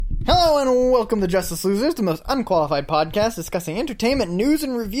Hello and welcome to Justice Losers, the most unqualified podcast discussing entertainment, news,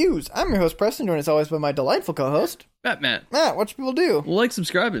 and reviews. I'm your host, Preston, joined as always by my delightful co-host, Matt. Matt, what should people do? Like,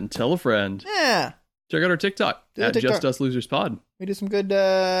 subscribe, and tell a friend. Yeah. Check out our TikTok at Just Us Losers Pod. We do some good,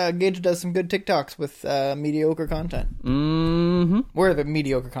 Gage does some good TikToks with mediocre content. Mm-hmm. We're the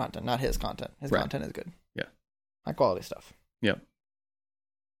mediocre content, not his content. His content is good. Yeah. High quality stuff. Yep.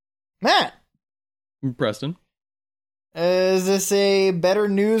 Matt! Preston. Is this a better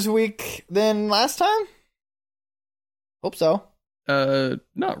news week than last time? Hope so.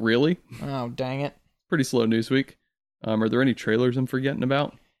 Not really. Oh, dang it. Pretty slow news week. Are there any trailers I'm forgetting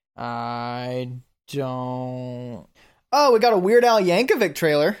about? I don't... Oh, we got a Weird Al Yankovic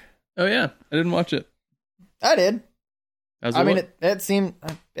trailer. Oh, yeah. I didn't watch it. I did. I mean, it seemed...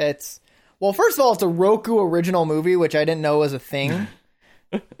 Well, first of all, it's a Roku original movie, which I didn't know was a thing.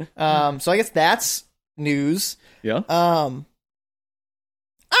 So I guess that's news. Yeah. I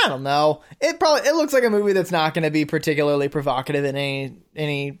don't know. It looks like a movie that's not going to be particularly provocative in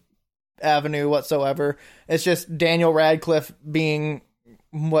any avenue whatsoever. It's just Daniel Radcliffe being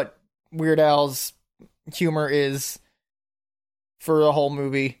what Weird Al's humor is for the whole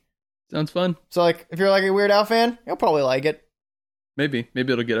movie. Sounds fun. So, like, if you're like a Weird Al fan, you'll probably like it. Maybe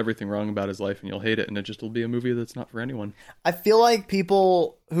it'll get everything wrong about his life and you'll hate it, and it just will be a movie that's not for anyone. I feel like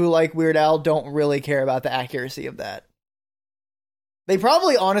people who like Weird Al don't really care about the accuracy of that. They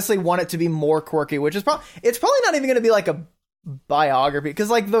probably honestly want it to be more quirky, which is it's probably not even going to be like a biography,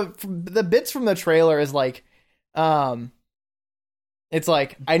 because like the bits from the trailer is like, it's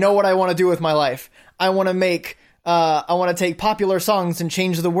like, I know what I want to do with my life. I want to take popular songs and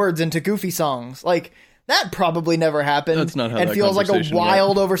change the words into goofy songs. Like, that probably never happened. That's not how it that feels like a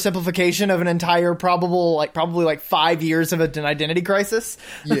wild went. oversimplification of an entire probably 5 years of an identity crisis.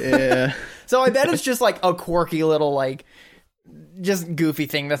 Yeah. So I bet it's just like a quirky little, like, just goofy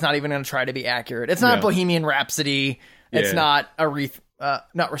thing that's not even going to try to be accurate. It's not Bohemian Rhapsody. It's not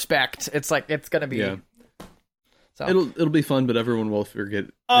not Respect. It's like, it's going to be. Yeah. So. It'll be fun, but everyone will forget.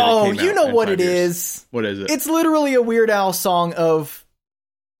 Oh, you know what it is. What is it? It's literally a Weird Al song of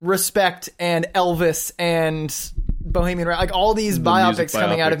Respect and Elvis and Bohemian Rhapsody, like all these biopics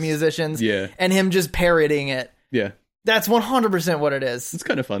coming out of musicians, and him just parodying it. Yeah, that's 100% what it is. It's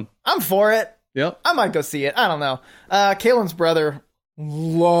kind of fun. I'm for it. Yep, I might go see it. I don't know. Kalen's brother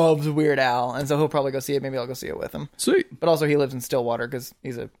loves Weird Al, and so he'll probably go see it. Maybe I'll go see it with him. Sweet. But also, he lives in Stillwater because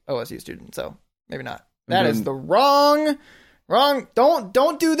he's a OSU student, so maybe not. That is the wrong.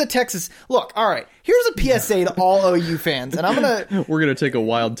 Don't do the Texas. Look, all right. Here's a PSA to all OU fans, and we're gonna take a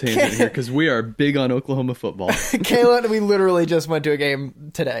wild tangent here because we are big on Oklahoma football. Kalen, we literally just went to a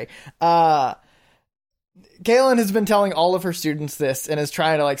game today. Kalen has been telling all of her students this and is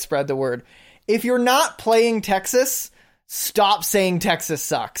trying to like spread the word. If you're not playing Texas, stop saying Texas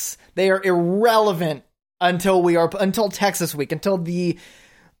sucks. They are irrelevant until Texas week, until it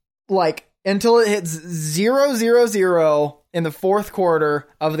hits 0-0-0 in the fourth quarter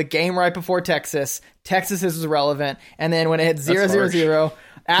of the game right before Texas. Texas is irrelevant. And then when it hits 0-0-0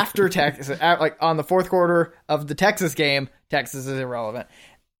 after Texas, like on the fourth quarter of the Texas game, Texas is irrelevant.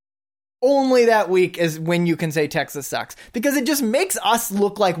 Only that week is when you can say Texas sucks, because it just makes us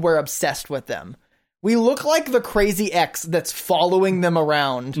look like we're obsessed with them. We look like the crazy ex that's following them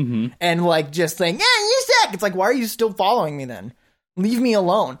around and like just saying, yeah, you suck. It's like, why are you still following me then? Leave me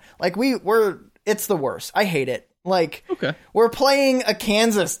alone. Like it's the worst. I hate it. Like, okay, we're playing a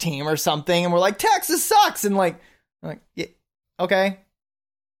Kansas team or something and we're like, Texas sucks. And like, yeah, okay.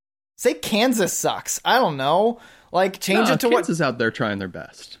 Say Kansas sucks. I don't know. Like, change it to Kansas is out there trying their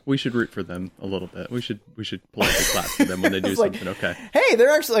best. We should root for them a little bit. We should politely clap for them when they do something okay. Hey,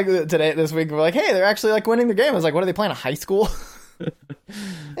 they're actually like this week. We're like, hey, they're actually like winning the game. I was like, what are they playing? A high school?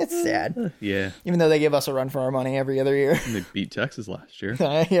 It's sad. Yeah. Even though they give us a run for our money every other year. And they beat Texas last year.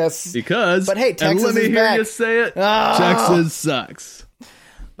 Yes. Because. But hey, Texas and let me is hear back. you say it. Oh. Texas sucks.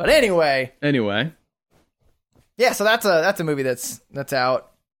 But anyway. Yeah, so that's a movie that's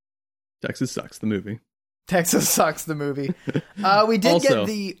out. Texas Sucks, the movie. Texas Sucks, the movie. We did also, get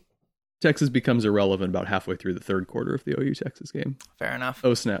the... Texas becomes irrelevant about halfway through the third quarter of the OU Texas game. Fair enough.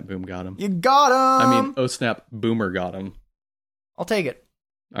 Oh snap, boom, got him. You got him! I mean, oh snap, boomer got him. I'll take it.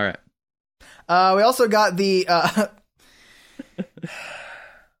 All right. We also got the...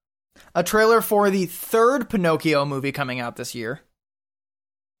 a trailer for the third Pinocchio movie coming out this year.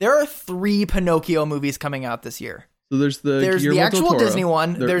 There are 3 Pinocchio movies coming out this year. So there's the actual Disney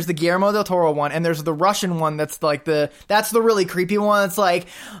one, there's the Guillermo del Toro one, and there's the Russian one that's like that's the really creepy one. It's like,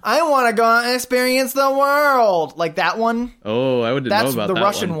 I want to go out and experience the world. Like that one. Oh, I didn't know about that one. That's the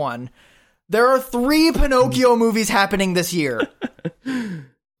Russian one. There are 3 Pinocchio movies happening this year.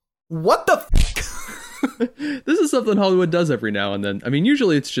 What the This is something Hollywood does every now and then. I mean,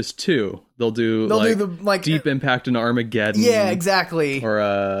 usually it's just two. They'll do the Deep Impact and Armageddon. Yeah, exactly.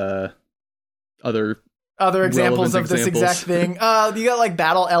 Or other examples of this exact thing. You got like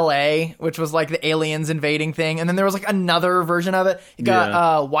Battle LA, which was like the aliens invading thing, and then there was like another version of it. You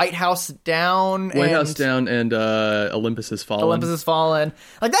got White House Down and Olympus Has Fallen.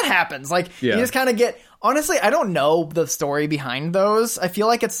 Like that happens. Like you just kind of get. Honestly, I don't know the story behind those. I feel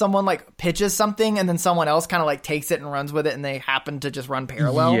like it's someone like pitches something and then someone else kind of like takes it and runs with it, and they happen to just run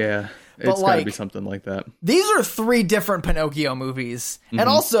parallel. Yeah. It's got to be something like that. These are 3 different Pinocchio movies. Mm-hmm. And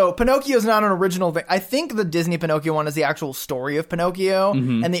also, Pinocchio is not an original. I think the Disney Pinocchio one is the actual story of Pinocchio.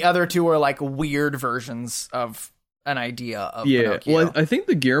 Mm-hmm. And the other 2 are like weird versions of an idea of Pinocchio. Well, I think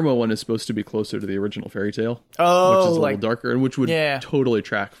the Guillermo one is supposed to be closer to the original fairy tale. Oh, which is a little darker, and which would totally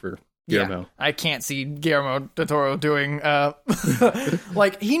track for Guillermo. Yeah, I can't see Guillermo del Toro doing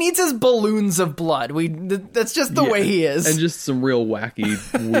like he needs his balloons of blood. That's just the way he is. And just some real wacky,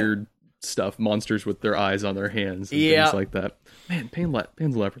 weird stuff, monsters with their eyes on their hands and things like that. Man,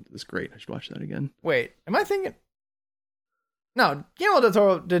 Pan's Labyrinth is great. I should watch that again. Wait, am I thinking? No, Guillermo del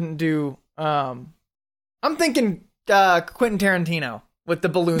Toro didn't do. I'm thinking Quentin Tarantino with the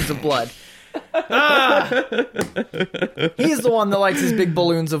balloons of blood. He's the one that likes his big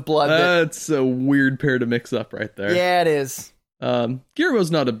balloons of blood. That's a weird pair to mix up right there. Yeah, it is.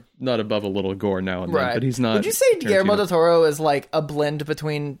 Guillermo's not above a little gore now and then, but he's not. Would you say Guillermo del Toro is like a blend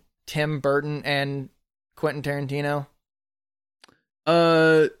between Tim Burton and Quentin Tarantino?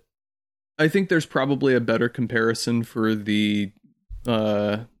 I think there's probably a better comparison for the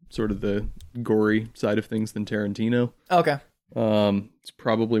sort of the gory side of things than Tarantino. Okay. It's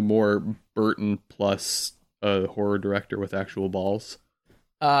probably more Burton plus a horror director with actual balls.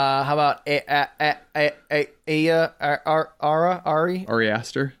 How about Ari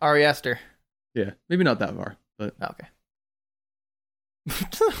Aster? Ari Aster. Yeah, maybe not that far, but okay.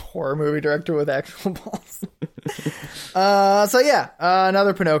 Horror movie director with actual balls.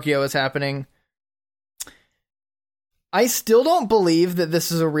 Another Pinocchio is happening. I still don't believe that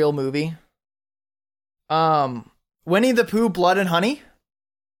this is a real movie. Winnie the Pooh, Blood and Honey.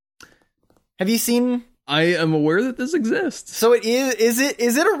 Have you seen? I am aware that this exists. So it is.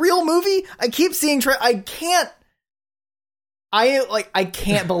 Is it a real movie? I keep seeing. I can't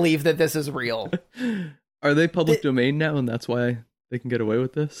believe that this is real. Are they public domain now, and that's why they can get away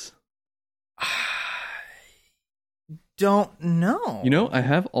with this? Don't know. You know, I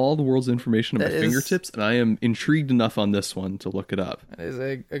have all the world's information at my fingertips, and I am intrigued enough on this one to look it up. That is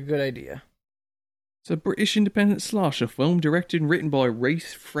a good idea. It's a British independent slasher film directed and written by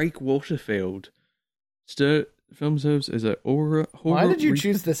Rafe Frake Waterfield. Film serves as a horror. Why did you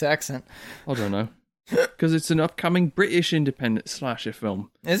choose this accent? I don't know. Because it's an upcoming British independent slasher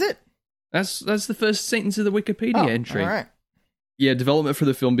film. Is it? That's the first sentence of the Wikipedia entry. All right. Yeah, development for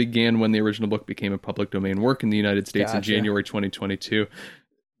the film began when the original book became a public domain work in the United States in January 2022.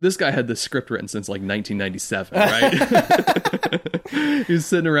 This guy had the script written since like 1997, right? He was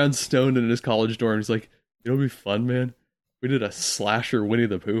sitting around stoned in his college dorm. He's like, "It'll be fun, man. We did a slasher Winnie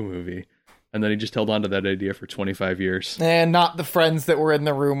the Pooh movie." And then he just held on to that idea for 25 years. And not the friends that were in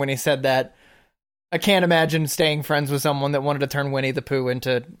the room when he said that. I can't imagine staying friends with someone that wanted to turn Winnie the Pooh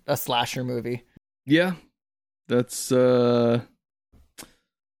into a slasher movie. Yeah. That's, I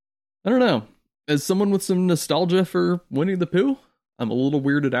don't know. As someone with some nostalgia for Winnie the Pooh, I'm a little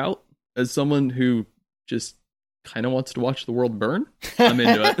weirded out. As someone who just kind of wants to watch the world burn, I'm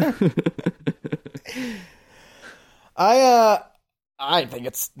into it. I think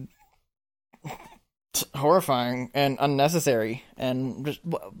it's horrifying and unnecessary, and just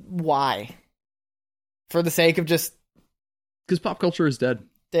why? For the sake of just... Because pop culture is dead.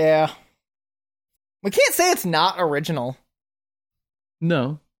 Yeah. We can't say it's not original.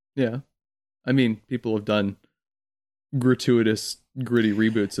 No. Yeah. I mean, people have done gratuitous, gritty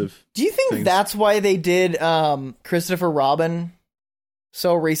reboots of Do you think that's why they did Christopher Robin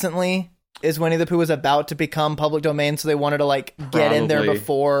so recently? Is Winnie the Pooh was about to become public domain, so they wanted to like get in there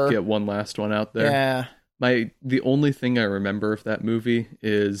before... Get one last one out there. Yeah. The only thing I remember of that movie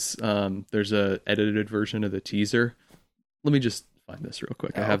is there's a edited version of the teaser. Let me just find this real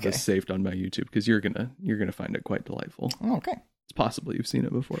quick. I have this saved on my YouTube because you're gonna find it quite delightful. Okay. It's possible you've seen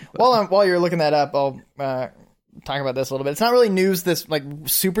it before. While you're looking that up, I'll talk about this a little bit. It's not really news this like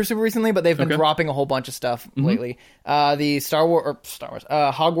super recently, but they've been dropping a whole bunch of stuff lately. The Star Wars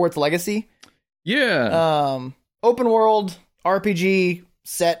Hogwarts Legacy. Yeah. Open world RPG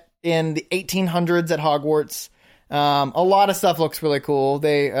set in the 1800s at Hogwarts. A lot of stuff looks really cool.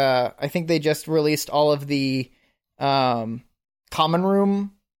 They, I think they just released all of the common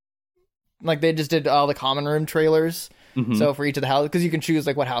room like they just did all the common room trailers. Mhm. So for each of the houses, because you can choose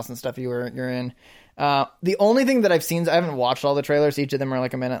like what house and stuff you're in. The only thing that I've seen, I haven't watched all the trailers. Each of them are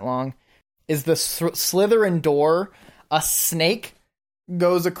like a minute long. Is the Slytherin door? A snake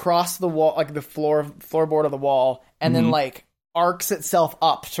goes across the wall, like the floorboard of the wall, and then like arcs itself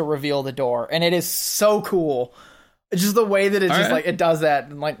up to reveal the door, and it is so cool. It's just the way that it's just like it does that,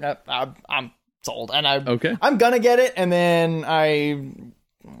 and like I'm sold, and I'm gonna get it. And then I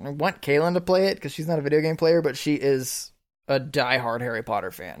want Kaylin to play it because she's not a video game player, but she is a diehard Harry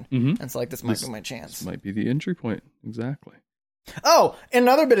Potter fan, and so like this might be my chance. This might be the entry point, exactly. Oh, and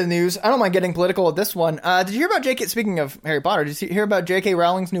another bit of news. I don't mind getting political with this one. Did you hear about J.K. Speaking of Harry Potter, did you hear about J.K.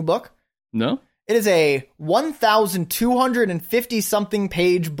 Rowling's new book? No. It is a 1,250-something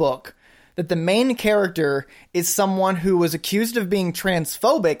page book that the main character is someone who was accused of being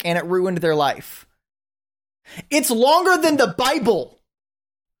transphobic, and it ruined their life. It's longer than the Bible.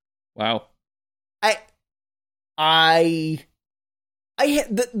 Wow. I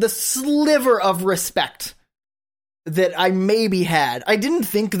hit the sliver of respect that I maybe had. I didn't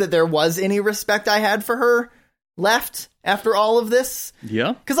think that there was any respect I had for her left after all of this.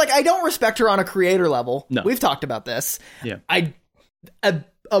 Yeah. Because, like, I don't respect her on a creator level. No. We've talked about this. Yeah. I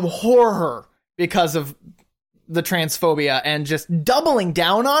abhor her because of the transphobia and just doubling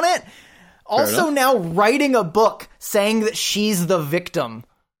down on it. Also now writing a book saying that she's the victim.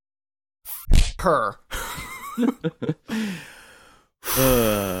 Her.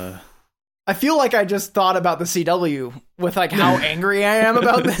 I feel like I just thought about the CW with like how angry I am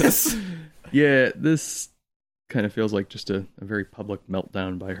about this. Yeah, this kind of feels like just a very public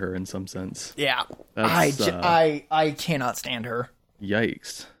meltdown by her in some sense. Yeah. That's, I cannot stand her.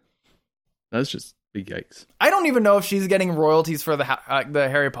 Yikes. That's just big yikes. I don't even know if she's getting royalties for the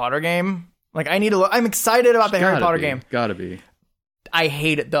Harry Potter game. Like, I need to look. I'm excited about the Harry Potter game. Gotta be. I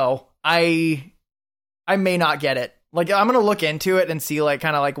hate it though. I may not get it. Like, I'm gonna look into it and see, like,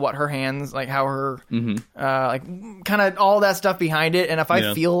 kind of like what her hands, like how her, like, kind of all that stuff behind it. And if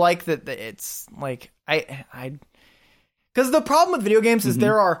I feel like that, it's like because the problem with video games is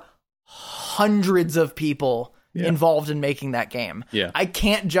there are hundreds of people involved in making that game. Yeah, I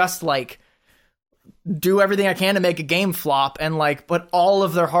can't just like do everything I can to make a game flop and like put all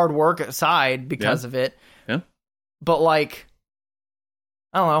of their hard work aside because of it. Yeah, but like,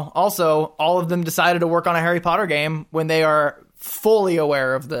 I don't know. Also, all of them decided to work on a Harry Potter game when they are fully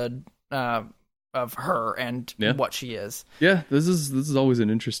aware of the of her and what she is. Yeah, this is always an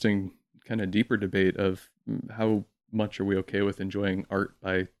interesting kind of deeper debate of how much are we okay with enjoying art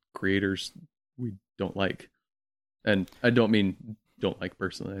by creators we don't like, and I don't mean don't like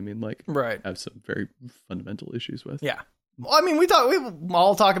personally. I mean like have some very fundamental issues with. Yeah. Well, I mean, we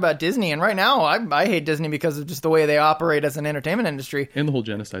all talk about Disney, and right now I hate Disney because of just the way they operate as an entertainment industry. And the whole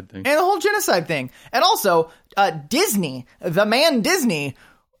genocide thing. And also, Disney, the man Disney,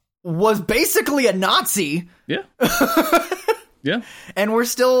 was basically a Nazi. Yeah. Yeah. And we're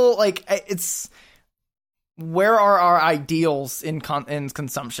still, like, it's... Where are our ideals in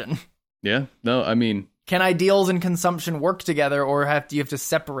consumption? Yeah. No, I mean... Can ideals and consumption work together, or do you have to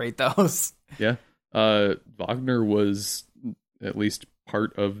separate those? Yeah. Wagner was at least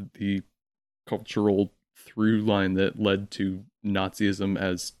part of the cultural through line that led to Nazism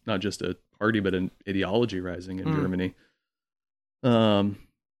as not just a party but an ideology rising in Germany. I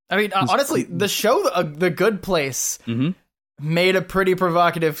mean, honestly, the show The Good Place made a pretty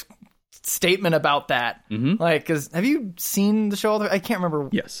provocative statement about that. Like, because have you seen the show? I can't remember.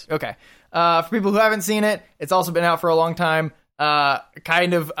 Yes. Okay. For people who haven't seen it, it's also been out for a long time.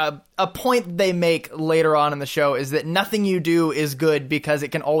 Kind of a point they make later on in the show is that nothing you do is good because it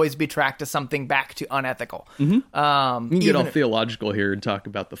can always be tracked to something back to unethical. We can get all theological here and talk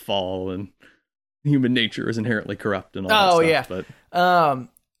about the fall and human nature is inherently corrupt and all that stuff. But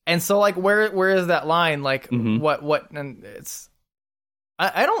and so like where is that line? Like what and it's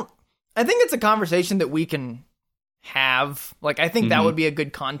I think it's a conversation that we can have. Like I think that would be a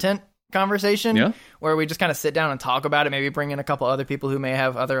good content conversation where we just kind of sit down and talk about it, maybe bring in a couple other people who may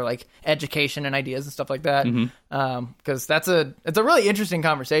have other like education and ideas and stuff like that, because it's a really interesting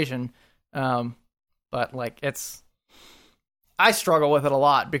conversation, but like I struggle with it a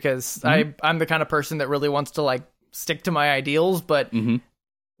lot because I'm the kind of person that really wants to like stick to my ideals, but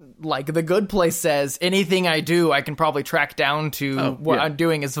like The Good Place says, anything I do I can probably track down to what I'm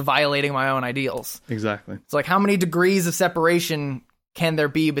doing is violating my own ideals. Exactly. It's like, how many degrees of separation can there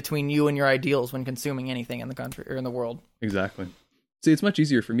be between you and your ideals when consuming anything in the country or in the world? Exactly. See, it's much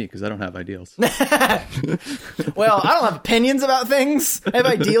easier for me because I don't have ideals. Well, I don't have opinions about things. I have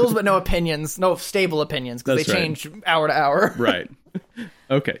ideals, but no opinions, no stable opinions, because they change hour to hour. Right.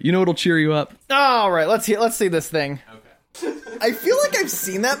 Okay, you know what'll cheer you up? All right, let's see this thing. Okay. I feel like I've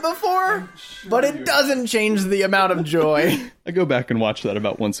seen that before, but it doesn't change the amount of joy. I go back and watch that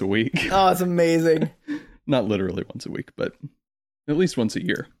about once a week. Oh, it's amazing. Not literally once a week, but at least once a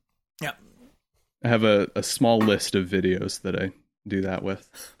year. Yeah. I have a small list of videos that I do that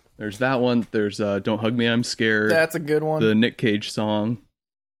with. There's that one. There's Don't Hug Me, I'm Scared. That's a good one. The Nick Cage song.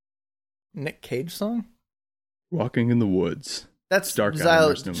 Nick Cage song? Walking in the Woods. That's Dark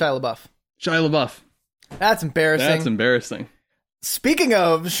Shia LaBeouf. Shia LaBeouf. That's embarrassing. That's embarrassing. Speaking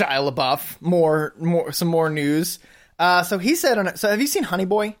of Shia LaBeouf, some more news. So he said so have you seen Honey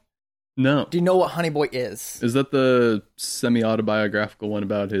Boy? No. Do you know what Honey Boy is? Is that the semi-autobiographical one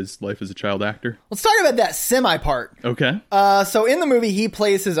about his life as a child actor? Let's talk about that semi part. Okay. So in the movie, he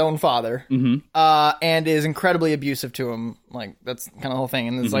plays his own father, Mm-hmm. and is incredibly abusive to him. Like, that's kind of the whole thing.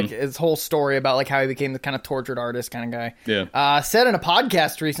 And there's like his whole story about like how he became the kind of tortured artist kind of guy. Yeah. Said in a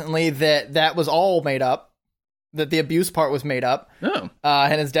podcast recently that was all made up, that the abuse part was made up. Oh.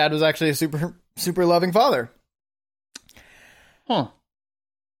 And his dad was actually a super loving father. Huh.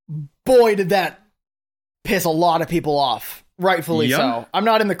 Boy, did that piss a lot of people off. Rightfully so. I'm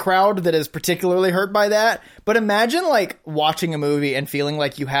not in the crowd that is particularly hurt by that, but imagine like watching a movie and feeling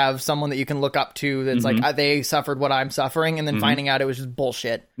like you have someone that you can look up to that's like, they suffered what I'm suffering, and then finding out it was just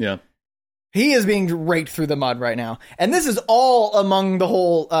bullshit. Yeah. He is being raked through the mud right now. And this is all among the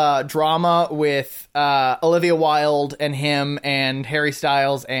whole drama with Olivia Wilde and him and Harry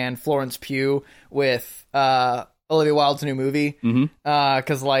Styles and Florence Pugh with Olivia Wilde's new movie.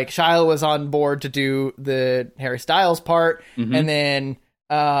 Because like Shia was on board to do the Harry Styles part, and then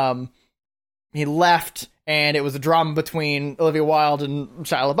he left, and it was a drama between Olivia Wilde and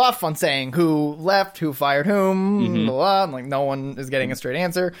Shia LaBeouf on saying who left, who fired whom, blah, blah. Like no one is getting a straight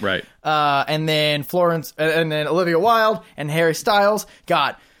answer. Right. And then Olivia Wilde and Harry Styles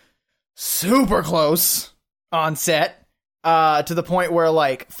got super close on set. To the point where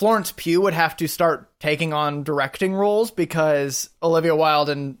like Florence Pugh would have to start taking on directing roles because Olivia Wilde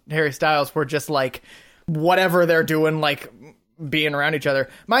and Harry Styles were just like whatever they're doing, like being around each other.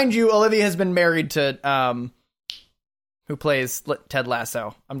 Mind you, Olivia has been married to who plays Ted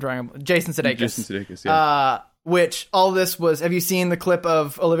Lasso. I'm drawing Jason Sudeikis. Jason Sudeikis, yeah. Which all this was. Have you seen the clip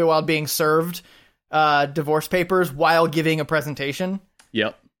of Olivia Wilde being served divorce papers while giving a presentation?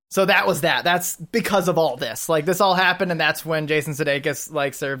 Yep. So that was that. That's because of all this. Like, this all happened, and that's when Jason Sudeikis,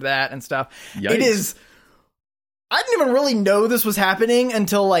 like, served that and stuff. Yikes. It is... I didn't even really know this was happening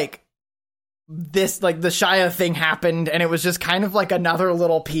until, like, this, like, the Shia thing happened, and it was just kind of, like, another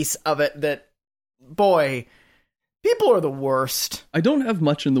little piece of it that, boy, people are the worst. I don't have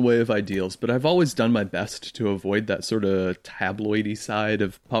much in the way of ideals, but I've always done my best to avoid that sort of tabloidy side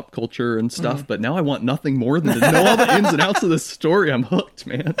of pop culture and stuff, but now I want nothing more than to know all the ins and outs of this story. I'm hooked,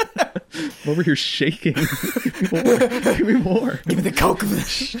 man. I'm over here shaking. Give me more. Give me more. Give me the coke.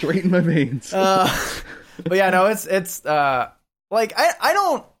 Straight in my veins. But yeah, no, it's like, I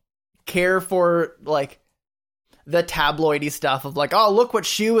don't care for, like, the tabloidy stuff of like, oh, look what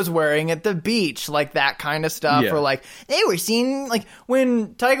she was wearing at the beach, like that kind of stuff. Yeah. Or like, they were seen, like,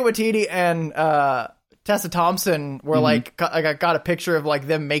 when Taika Waititi and Tessa Thompson were like, I got a picture of like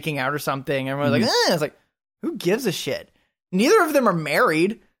them making out or something, and we're like, it's like, who gives a shit? Neither of them are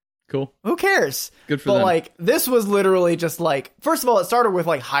married. Cool. Who cares? Good for but them. like, this was literally just like, first of all, it started with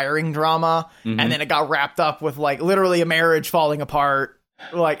like hiring drama, and then it got wrapped up with like literally a marriage falling apart,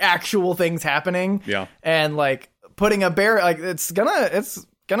 like actual things happening. Yeah. And like putting like, it's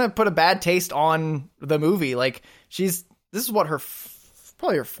gonna put a bad taste on the movie. Like, this is what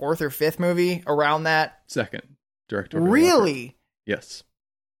probably her fourth or fifth movie around that. Second. Director. Really? Yes.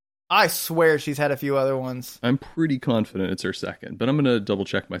 I swear she's had a few other ones. I'm pretty confident it's her second, but I'm going to double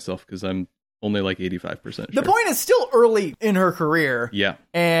check myself because I'm only like 85% sure. The point is still early in her career. Yeah.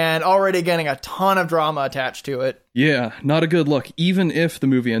 And already getting a ton of drama attached to it. Yeah, not a good look, even if the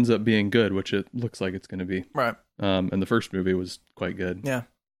movie ends up being good, which it looks like it's going to be. Right. And the first movie was quite good. Yeah.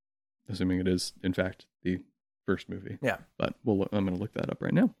 Assuming it is, in fact, the first movie. Yeah. But I'm going to look that up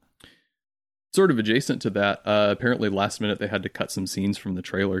right now. Sort of adjacent to that, apparently last minute they had to cut some scenes from the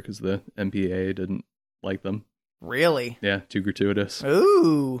trailer because the MPAA didn't like them. Really? Yeah, too gratuitous.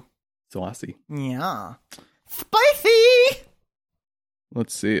 Ooh. Saucy. Yeah. Spicy!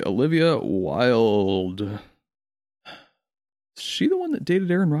 Let's see. Olivia Wilde. Is she the one that dated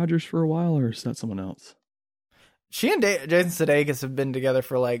Aaron Rodgers for a while, or is that someone else? She and Jason Sudeikis have been together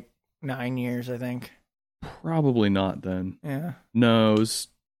for like 9 years, I think. Probably not then. Yeah. No, it was...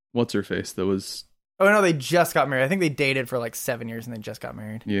 What's her face? That was... Oh, no, they just got married. I think they dated for like 7 years and they just got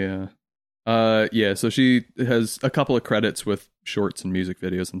married. Yeah. Yeah, so she has a couple of credits with shorts and music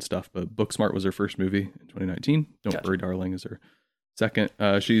videos and stuff, but Booksmart was her first movie in 2019. Don't Worry, Darling is her second.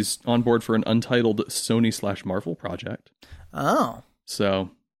 She's on board for an untitled Sony/Marvel project. Oh. So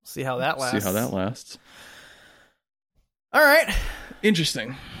see how that lasts. All right.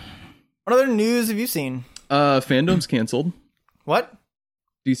 Interesting. What other news have you seen? Fandom's canceled. What?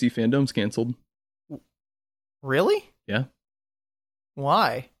 DC Fandom's canceled. Really? Yeah.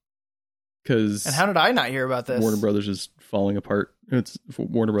 Why? And how did I not hear about this? Warner Brothers is falling apart.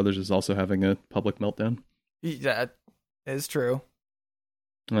 Warner Brothers is also having a public meltdown. That is true.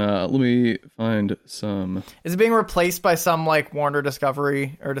 Let me find some. Is it being replaced by some like Warner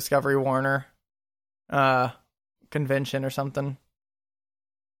Discovery or Discovery Warner convention or something?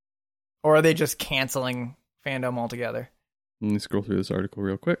 Or are they just canceling fandom altogether? Let me scroll through this article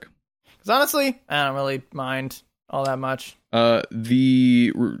real quick. Because honestly, I don't really mind all that much.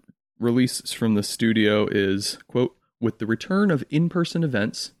 The release from the studio is, quote, with the return of in-person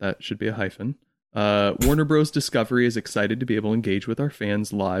events, that should be a hyphen, Warner Bros. Discovery is excited to be able to engage with our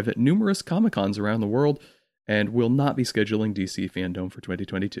fans live at numerous Comic-Cons around the world and will not be scheduling DC Fandom for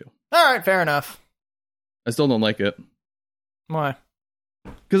 2022. All right, fair enough. I still don't like it. Why?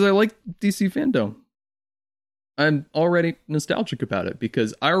 Because I like DC Fandom. I'm already nostalgic about it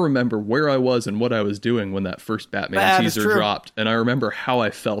because I remember where I was and what I was doing when that first Batman teaser dropped. And I remember how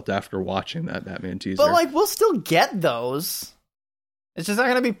I felt after watching that Batman teaser. But, like, we'll still get those. It's just not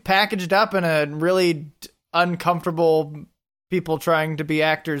going to be packaged up in a really uncomfortable people trying to be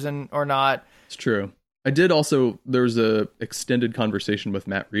actors or not. It's true. I did also, there was a extended conversation with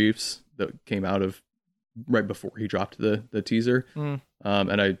Matt Reeves that came out of right before he dropped the teaser. And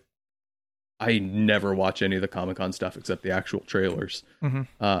I never watch any of the Comic-Con stuff except the actual trailers. And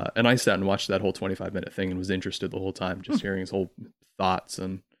I sat and watched that whole 25-minute thing and was interested the whole time, just hearing his whole thoughts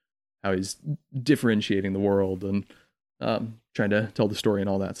and how he's differentiating the world and trying to tell the story and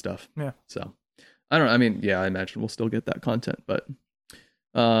all that stuff. Yeah. So, I don't know. I mean, yeah, I imagine we'll still get that content, but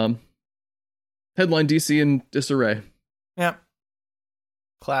headline DC in disarray. Yeah.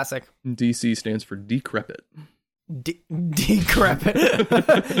 Classic. DC stands for decrepit.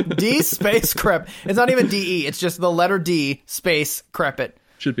 Decrepit. D space crep. It's not even DE. It's just the letter D space crepit.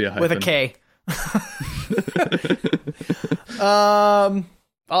 Should be a hyphen. With a K. Oh,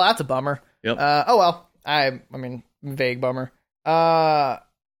 that's a bummer. Yep. Oh well. I mean, vague bummer. What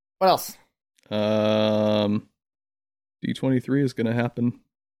else? D23 is going to happen.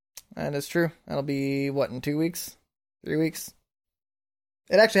 That is true. That'll be what, in 2 weeks? 3 weeks?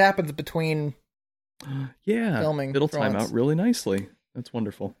 It actually happens between filming. It'll time out really nicely. That's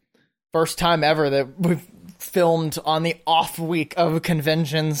wonderful. First time ever that we've filmed on the off week of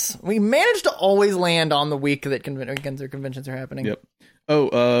conventions. We managed to always land on the week that conventions are happening. Yep.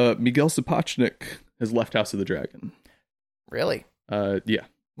 Oh, Miguel Sapochnik has left House of the Dragon. Really? Yeah.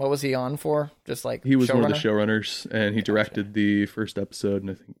 What was he on for? Just like he was one of the showrunners, and he directed the first episode,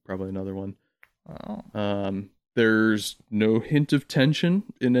 and I think probably another one. Oh. There's no hint of tension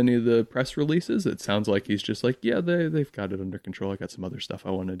in any of the press releases. It sounds like he's just like, yeah, they've got it under control. I got some other stuff I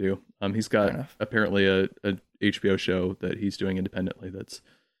want to do. He's got apparently a HBO show that he's doing independently that's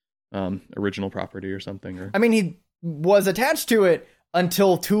original property or something. Or I mean, he was attached to it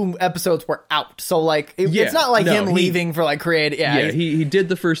until 2 episodes were out. So like, it's not like him leaving for like creative. Yeah, he did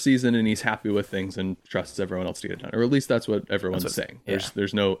the first season and he's happy with things and trusts everyone else to get it done. Or at least that's what everyone's saying.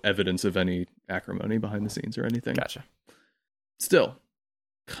 There's no evidence of any acrimony behind the scenes or anything. Gotcha. Still,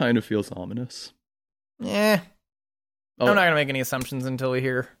 kind of feels ominous. Yeah. I'm not going to make any assumptions until we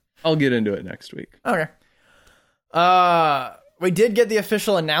hear. I'll get into it next week. Okay. We did get the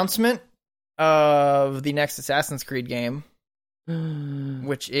official announcement of the next Assassin's Creed game.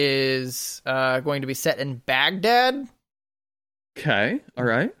 Which is going to be set in Baghdad. Okay, all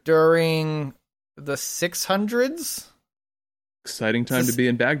right. During the 600s. Exciting time to be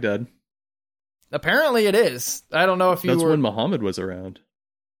in Baghdad. Apparently it is. I don't know if That's when Muhammad was around.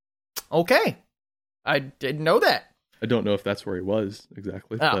 Okay. I didn't know that. I don't know if that's where he was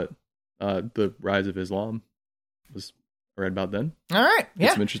exactly, but the rise of Islam was right about then. All right, yeah.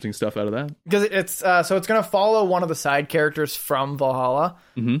 Get some interesting stuff out of that. Because it's so it's going to follow one of the side characters from Valhalla,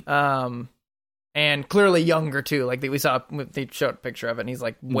 and clearly younger too. Like they showed a picture of it, and he's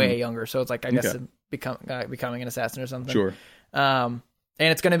like way younger. So it's like I guess becoming an assassin or something. Sure. And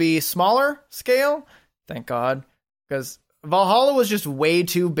it's going to be smaller scale. Thank God, because Valhalla was just way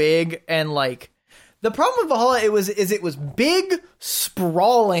too big, and like the problem with Valhalla it was big,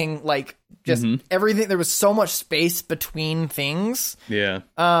 sprawling, like. Just everything. There was so much space between things. Yeah.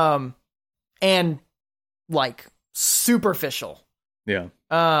 And like superficial. Yeah.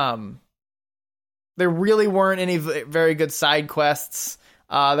 there really weren't any very good side quests.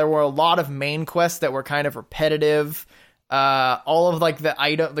 There were a lot of main quests that were kind of repetitive. All of like the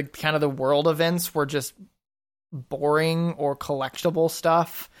item, like kind of the world events were just boring or collectible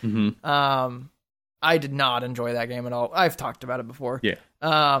stuff. I did not enjoy that game at all. I've talked about it before.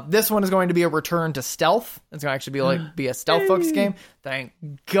 Yeah. This one is going to be a return to stealth. It's going to actually be a stealth focused game. Thank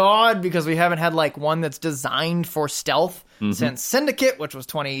God, because we haven't had like one that's designed for stealth since Syndicate, which was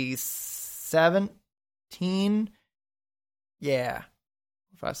 2017. Yeah.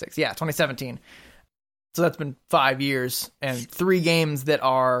 5, 6. Yeah, 2017. So that's been 5 years and 3 games that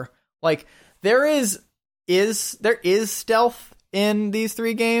are like there is stealth in these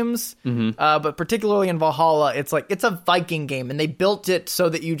 3 games, but particularly in Valhalla, it's like it's a Viking game, and they built it so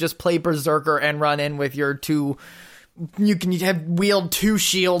that you just play Berserker and run in with your 2. You can wield 2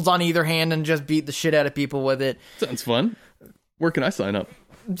 shields on either hand and just beat the shit out of people with it. Sounds fun. Where can I sign up?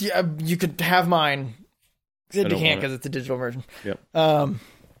 Yeah, you could have mine. You can't because it's a digital version. Yep.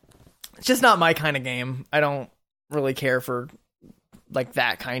 It's just not my kind of game. I don't really care for like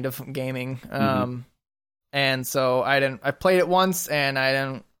that kind of gaming. And so I played it once, and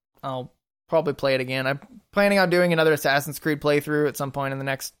I'll probably play it again. I'm planning on doing another Assassin's Creed playthrough at some point in the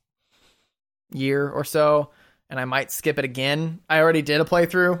next year or so, and I might skip it again. I already did a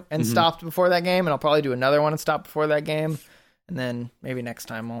playthrough and stopped before that game, and I'll probably do another one and stop before that game. And then maybe next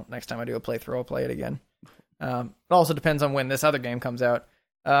time I do a playthrough, I'll play it again. It also depends on when this other game comes out.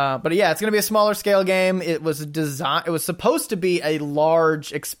 But yeah, it's going to be a smaller scale game. It was supposed to be a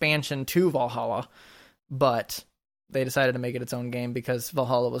large expansion to Valhalla, but they decided to make it its own game because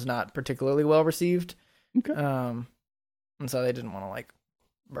Valhalla was not particularly well received. Okay. And so they didn't want to like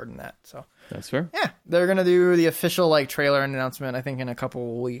burden that. So that's fair. Yeah, they're going to do the official like trailer announcement, I think, in a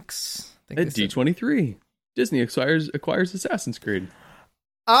couple weeks. At D23, Disney acquires Assassin's Creed.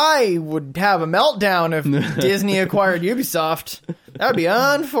 I would have a meltdown if Disney acquired Ubisoft. That would be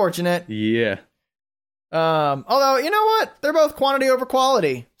unfortunate. Yeah. Although, you know what? They're both quantity over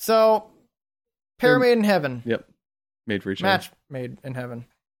quality. So, pair made in heaven. Yep. Made for each Match other. made in heaven.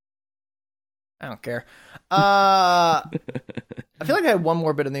 I don't care. I feel like I had one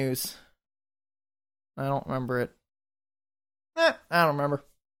more bit of news. I don't remember it. I don't remember.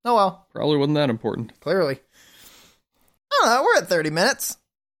 Oh well. Probably wasn't that important. Clearly. I don't know. We're at 30 minutes.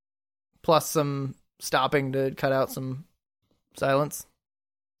 Plus some stopping to cut out some silence.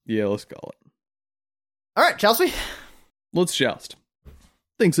 Yeah, let's call it. All right, Chelsea. Let's joust.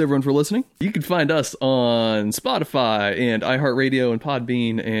 Thanks, everyone, for listening. You can find us on Spotify and iHeartRadio and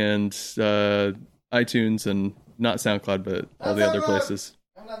Podbean and iTunes and not SoundCloud, but all the other places.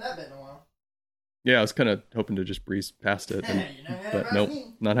 I haven't done that bit in a while. Yeah, I was kind of hoping to just breeze past it, but nope,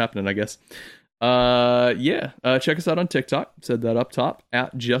 not happening, I guess. Check us out on TikTok. Said that up top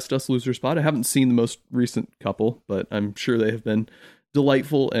at Just Us Losers Pod. I haven't seen the most recent couple, but I'm sure they have been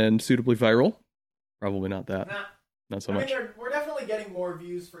delightful and suitably viral. Probably not that. Not so much. We're definitely getting more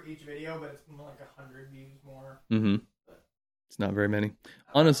views for each video, but it's more like 100 views more. It's not very many.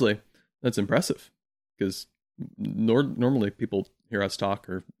 Honestly, that's impressive because normally people hear us talk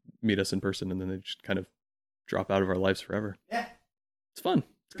or meet us in person and then they just kind of drop out of our lives forever. Yeah. It's fun.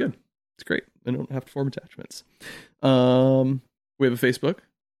 It's good. It's great. I don't have to form attachments. We have a Facebook,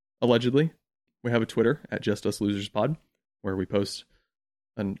 allegedly. We have a Twitter at Just Us Losers Pod, where we post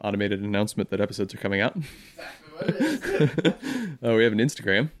an automated announcement that episodes are coming out. Exactly what it is. We have an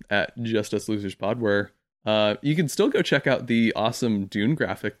Instagram at Just Us Losers Pod, where you can still go check out the awesome Dune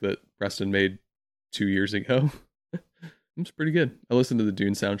graphic that Preston made 2 years ago. It's pretty good. I listened to the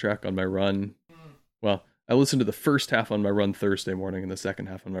Dune soundtrack on my run. Well, I listened to the first half on my run Thursday morning and the second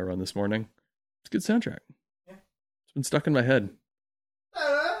half on my run this morning. It's a good soundtrack. Yeah. It's been stuck in my head.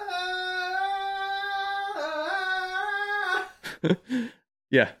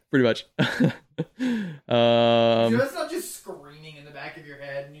 Yeah, pretty much. It's not just screaming in the back of your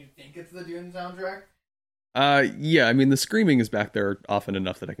head and you think it's the Dune soundtrack? Yeah, I mean, the screaming is back there often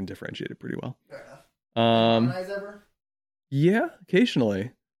enough that I can differentiate it pretty well. Fair enough. Harmonize ever? Yeah,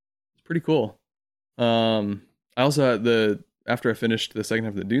 occasionally. It's pretty cool. I also had after I finished the second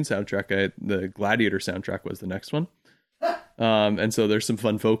half of the Dune soundtrack, the Gladiator soundtrack was the next one. And so there's some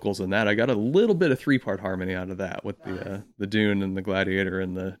fun vocals in that. I got a little bit of 3-part harmony out of that with the Dune and the Gladiator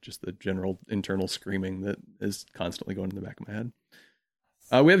and the general internal screaming that is constantly going in the back of my head.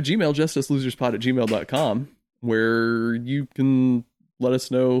 We have a Gmail, justuslosers@gmail.com, where you can let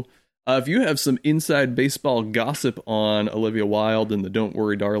us know if you have some inside baseball gossip on Olivia Wilde and the Don't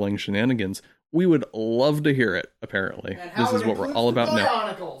Worry Darling shenanigans. We would love to hear it, apparently. This is what we're all about now.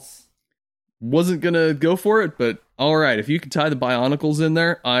 Chronicles. Wasn't going to go for it, but All right, if you could tie the Bionicles in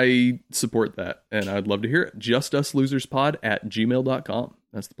there, I support that, and I'd love to hear it. JustUsLosersPod@gmail.com.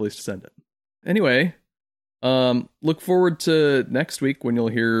 That's the place to send it. Anyway, look forward to next week when you'll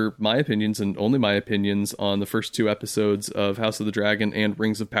hear my opinions, and only my opinions, on the first 2 episodes of House of the Dragon and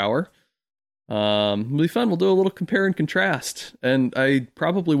Rings of Power. It'll be fun. We'll do a little compare and contrast, and I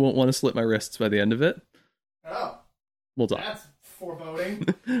probably won't want to slit my wrists by the end of it. Oh, we'll talk. That's foreboding.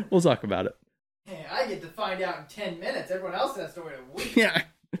 We'll talk about it. Hey, I get to find out in 10 minutes. Everyone else has to wait a week. Yeah.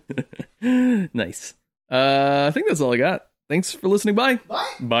 Nice. I think that's all I got. Thanks for listening. Bye. Bye.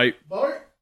 Bye. Bye.